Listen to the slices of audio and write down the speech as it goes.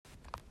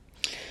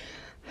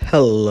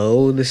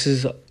Hello, this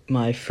is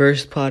my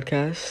first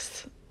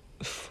podcast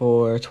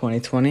for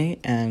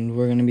 2020, and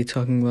we're going to be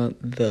talking about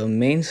the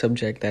main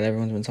subject that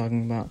everyone's been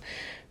talking about,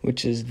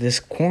 which is this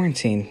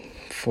quarantine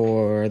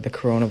for the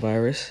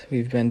coronavirus.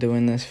 We've been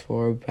doing this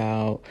for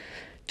about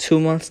 2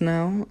 months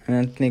now, and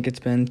I think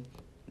it's been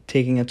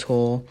taking a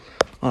toll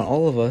on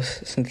all of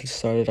us since it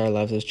started. Our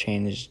lives has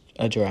changed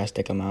a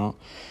drastic amount.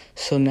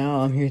 So now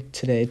I'm here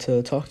today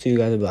to talk to you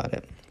guys about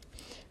it.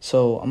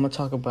 So I'm going to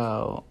talk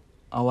about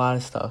a lot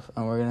of stuff,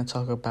 and we're going to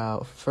talk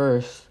about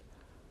first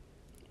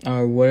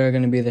what are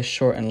going to be the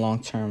short and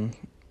long-term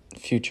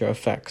future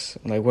effects.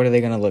 Like, what are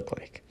they going to look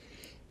like?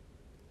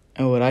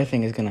 And what I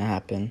think is going to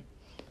happen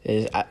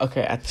is,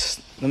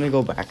 let me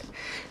go back.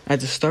 At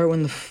the start,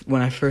 when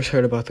I first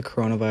heard about the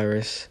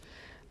coronavirus,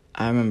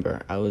 I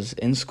remember I was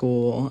in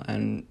school,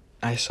 and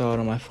I saw it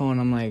on my phone.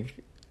 I'm like,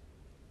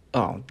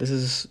 oh, this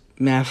is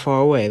mad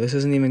far away. This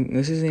isn't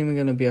even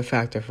going to be a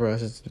factor for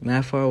us. It's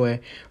mad far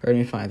away. We're going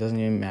to be fine. It doesn't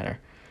even matter.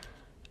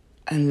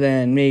 And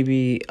then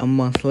maybe a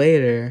month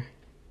later,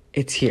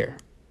 it's here.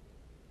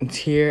 It's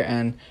here,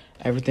 and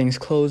everything's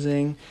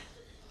closing,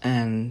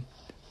 and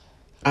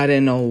I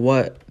didn't know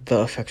what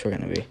the effects were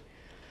going to be.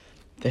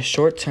 The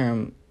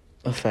short-term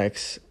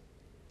effects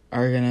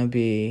are going to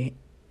be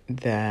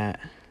that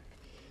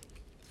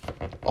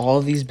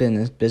all these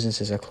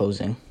businesses are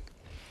closing.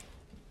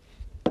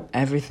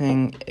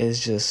 Everything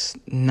is just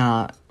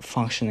not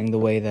functioning the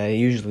way that it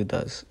usually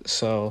does.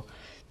 So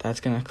that's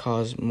going to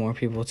cause more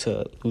people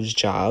to lose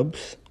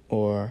jobs,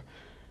 or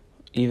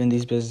even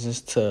these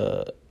businesses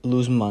to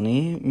lose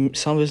money.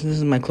 Some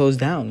businesses might close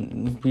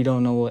down. We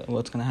don't know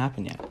what's going to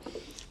happen yet.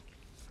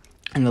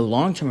 And the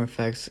long-term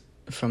effects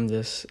from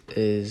this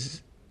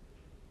is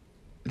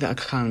the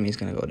economy is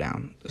going to go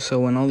down. So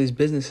when all these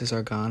businesses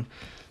are gone,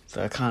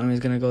 the economy is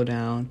going to go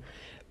down.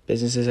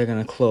 Businesses are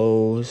going to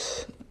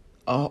close.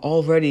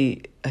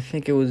 Already, I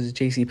think it was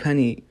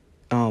JCPenney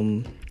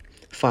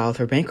filed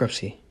for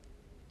bankruptcy.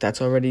 That's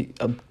already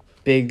a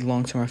big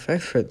long-term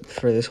effect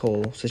for this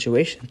whole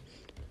situation.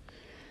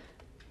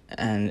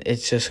 And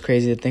it's just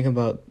crazy to think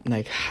about,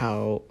 like,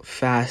 how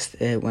fast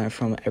it went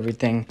from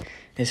everything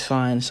is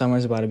fine,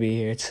 summer's about to be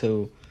here,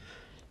 to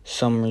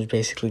summer's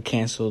basically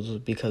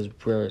canceled because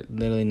we're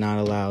literally not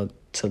allowed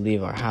to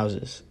leave our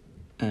houses.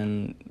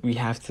 And we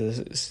have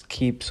to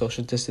keep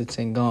social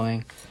distancing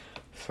going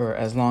for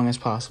as long as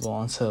possible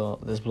until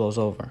this blows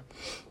over.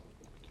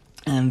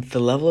 And the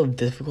level of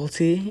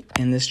difficulty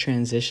in this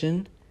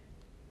transition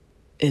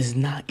is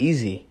not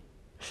easy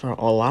for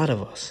a lot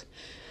of us.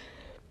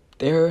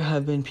 There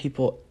have been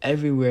people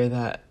everywhere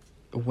that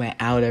went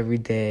out every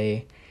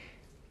day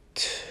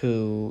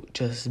to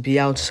just be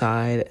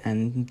outside,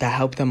 and that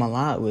helped them a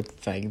lot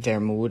with, like, their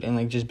mood and,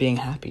 like, just being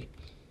happy.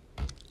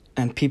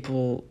 And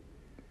people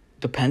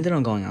depended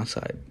on going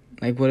outside.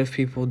 Like, what if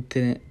people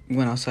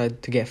went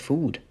outside to get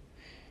food?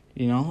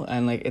 You know?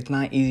 And, like, it's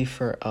not easy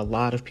for a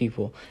lot of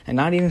people, and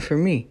not even for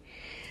me.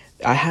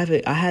 I have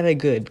it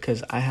good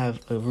because I have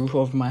a roof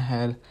over my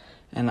head,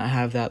 and I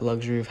have that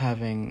luxury of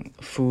having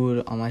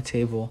food on my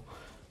table.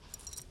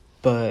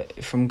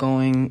 But from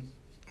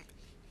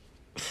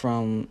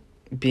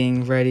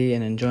being ready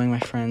and enjoying my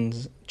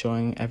friends,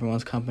 enjoying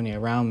everyone's company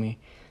around me,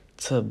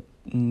 to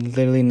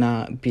literally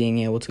not being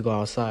able to go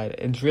outside,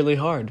 it's really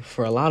hard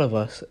for a lot of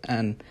us,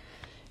 and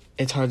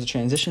it's hard to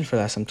transition for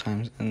that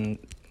sometimes. And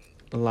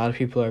a lot of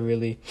people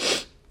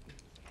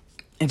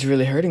it's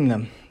really hurting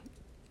them.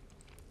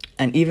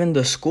 And even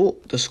the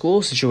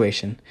school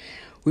situation,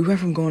 we went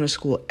from going to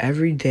school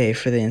every day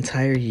for the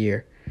entire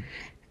year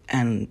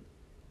and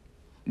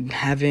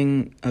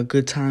having a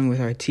good time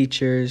with our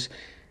teachers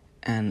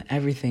and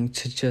everything,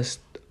 to just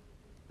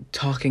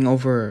talking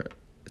over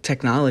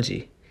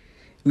technology.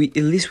 At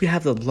least we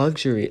have the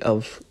luxury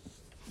of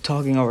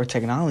talking over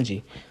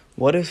technology.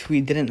 What if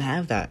we didn't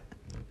have that?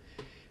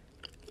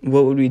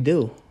 What would we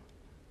do?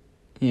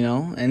 You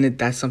know? And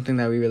that's something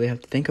that we really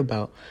have to think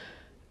about.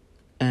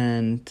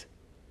 And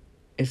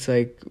it's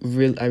like,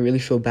 I really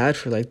feel bad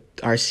for, like,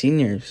 our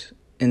seniors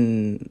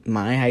in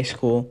my high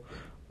school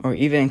or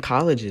even in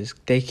colleges.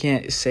 They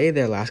can't say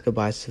their last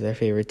goodbyes to their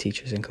favorite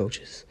teachers and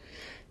coaches.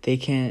 They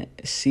can't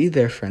see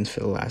their friends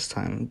for the last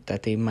time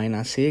that they might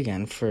not see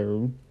again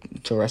for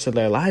the rest of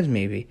their lives,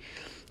 maybe.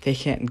 They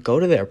can't go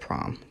to their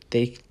prom.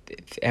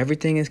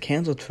 Everything is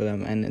canceled for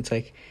them, and it's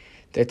like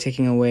they're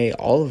taking away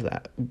all of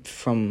that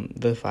from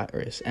the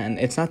virus. And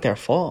it's not their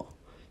fault.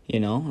 You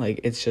know,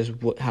 like, it's just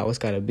how it's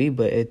got to be,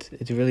 but it's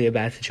really a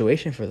bad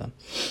situation for them.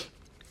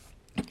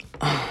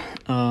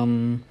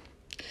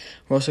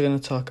 We're also going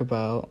to talk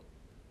about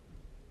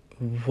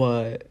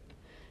what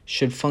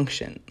should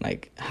function,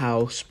 like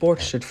how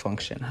sports should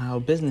function, how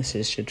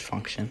businesses should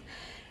function.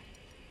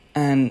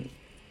 And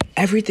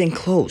everything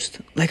closed.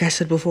 Like I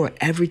said before,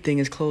 everything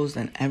is closed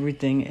and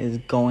everything is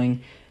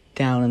going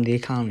down in the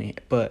economy.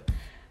 But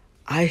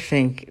I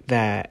think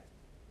that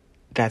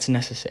that's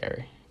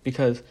necessary,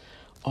 because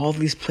all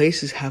these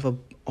places have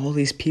all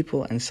these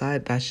people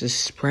inside that's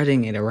just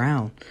spreading it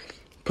around.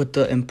 But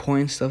the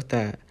important stuff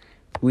that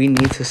we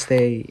need to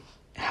stay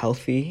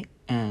healthy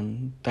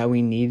and that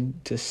we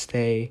need to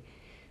stay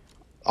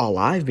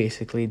alive,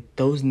 basically,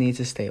 those need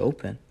to stay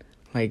open.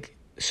 Like,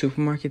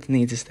 supermarkets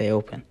need to stay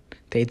open.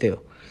 They do.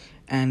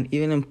 And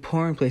even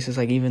important places,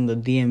 like even the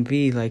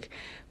DMV, like,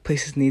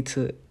 places need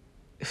to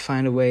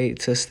find a way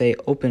to stay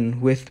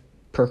open with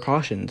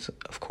precautions,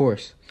 of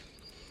course.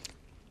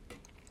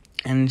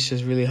 And it's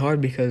just really hard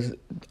because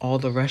all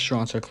the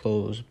restaurants are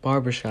closed,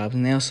 barbershops,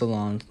 nail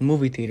salons,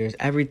 movie theaters,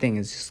 everything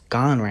is just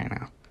gone right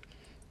now.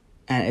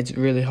 And it's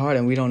really hard,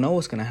 and we don't know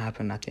what's going to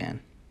happen at the end,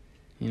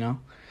 you know?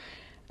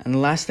 And the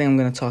last thing I'm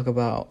going to talk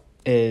about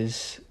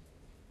is,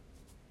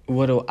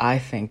 what do I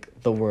think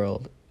the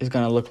world is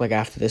going to look like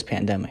after this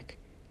pandemic?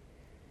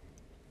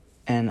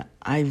 And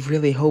I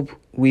really hope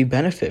we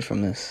benefit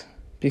from this,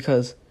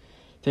 because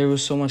there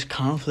was so much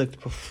conflict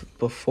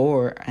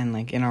before, and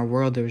like in our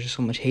world there was just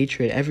so much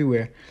hatred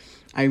everywhere.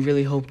 I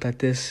really hope that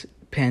this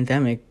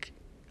pandemic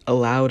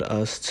allowed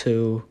us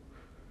to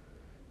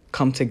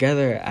come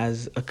together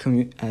as a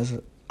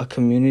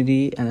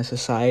community and a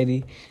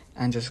society,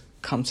 and just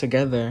come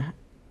together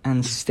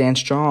and stand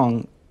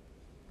strong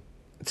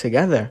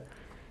together.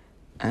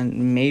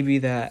 And maybe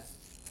that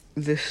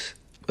this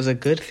was a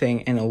good thing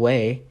in a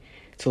way,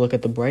 to look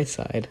at the bright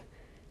side.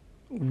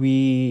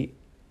 We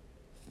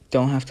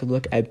don't have to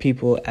look at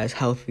people as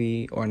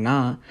healthy or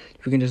not.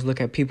 We can just look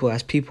at people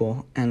as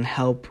people and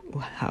help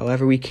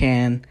however we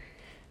can,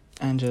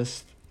 and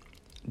just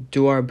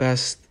do our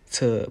best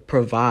to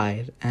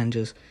provide and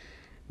just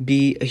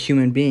be a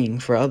human being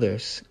for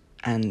others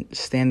and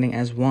standing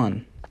as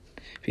one,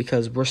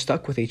 because we're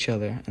stuck with each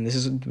other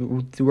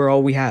and we're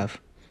all we have,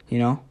 you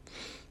know?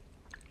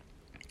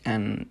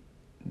 And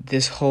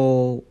this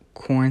whole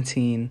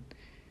quarantine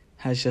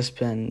has just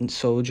been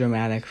so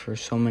dramatic for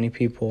so many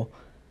people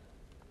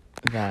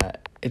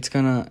that it's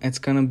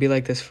gonna be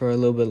like this for a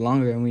little bit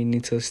longer, and we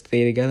need to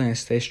stay together and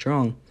stay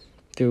strong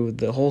through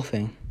the whole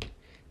thing,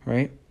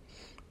 right?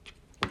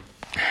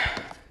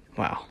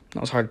 Wow, that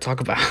was hard to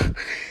talk about.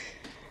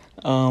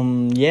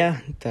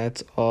 Yeah,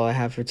 that's all I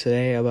have for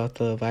today about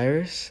the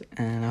virus,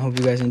 and I hope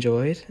you guys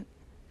enjoyed,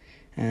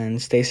 and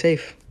stay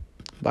safe.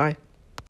 Bye.